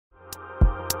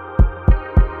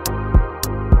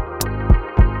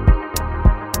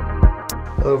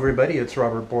Hello everybody, it's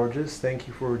Robert Borges. Thank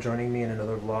you for joining me in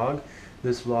another vlog.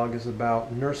 This vlog is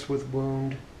about nurse with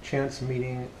wound, chance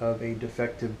meeting of a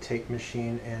defective tape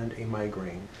machine, and a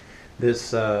migraine.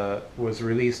 This was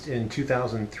released in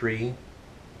 2003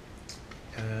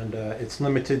 and it's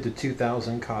limited to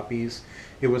 2,000 copies.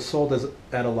 It was sold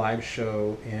at a live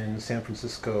show in San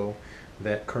Francisco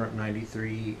that Current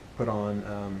 93 put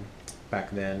on back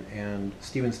then, and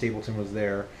Steven Stapleton was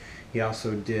there. He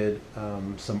also did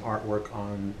some artwork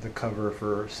on the cover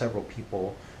for several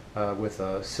people with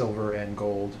a silver and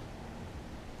gold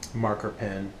marker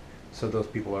pen, so those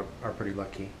people are pretty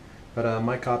lucky. But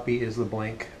my copy is the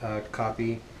blank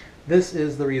copy. This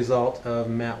is the result of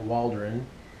Matt Waldron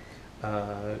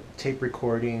tape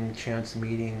recording chance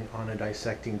meeting on a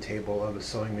dissecting table of a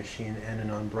sewing machine and an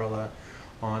umbrella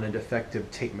on a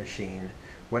defective tape machine.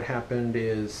 What happened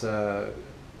is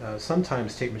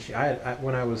sometimes tape machine,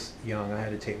 when I was young, I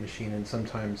had a tape machine, and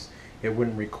sometimes it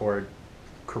wouldn't record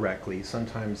correctly.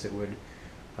 Sometimes it would,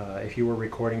 if you were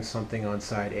recording something on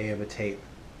side A of a tape,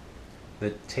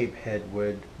 the tape head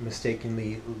would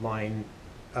mistakenly line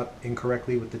up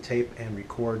incorrectly with the tape and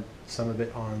record some of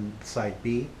it on side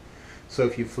B. So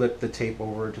if you flip the tape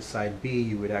over to side B,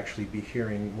 you would actually be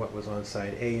hearing what was on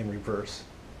side A in reverse.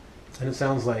 And it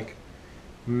sounds like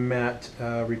Matt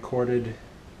recorded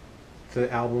the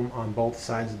album on both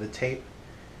sides of the tape,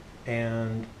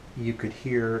 and you could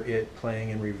hear it playing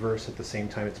in reverse at the same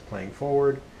time it's playing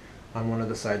forward on one of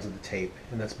the sides of the tape,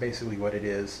 and that's basically what it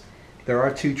is. There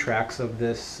are two tracks of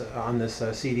this on this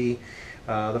CD.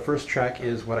 The first track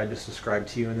is what I just described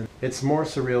to you, and it's more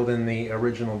surreal than the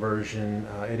original version.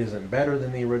 It isn't better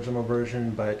than the original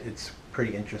version, but it's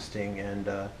pretty interesting,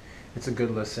 and it's a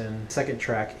good listen. The second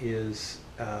track is,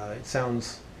 it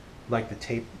sounds like the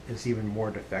tape is even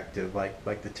more defective,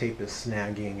 like the tape is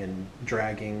snagging and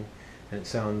dragging, and it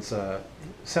sounds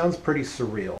pretty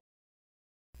surreal.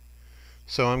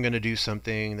 So I'm going to do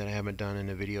something that I haven't done in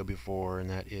a video before, and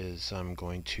that is I'm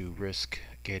going to risk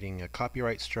getting a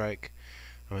copyright strike.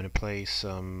 I'm going to play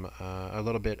some a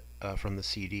little bit from the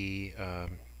CD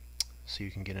so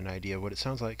you can get an idea of what it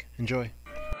sounds like. Enjoy.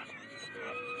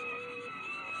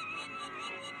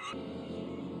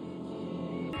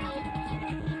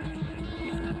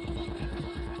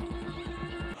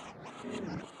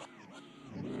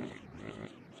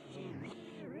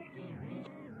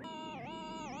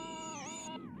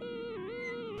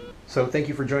 So thank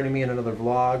you for joining me in another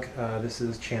vlog. This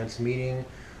is chance meeting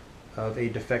of a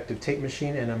defective tape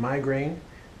machine and a migraine.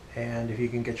 And if you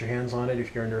can get your hands on it,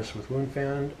 if you're a Nurse with Wound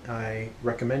fan, I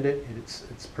recommend it.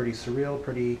 It's pretty surreal,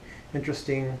 pretty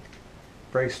interesting,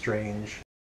 very strange.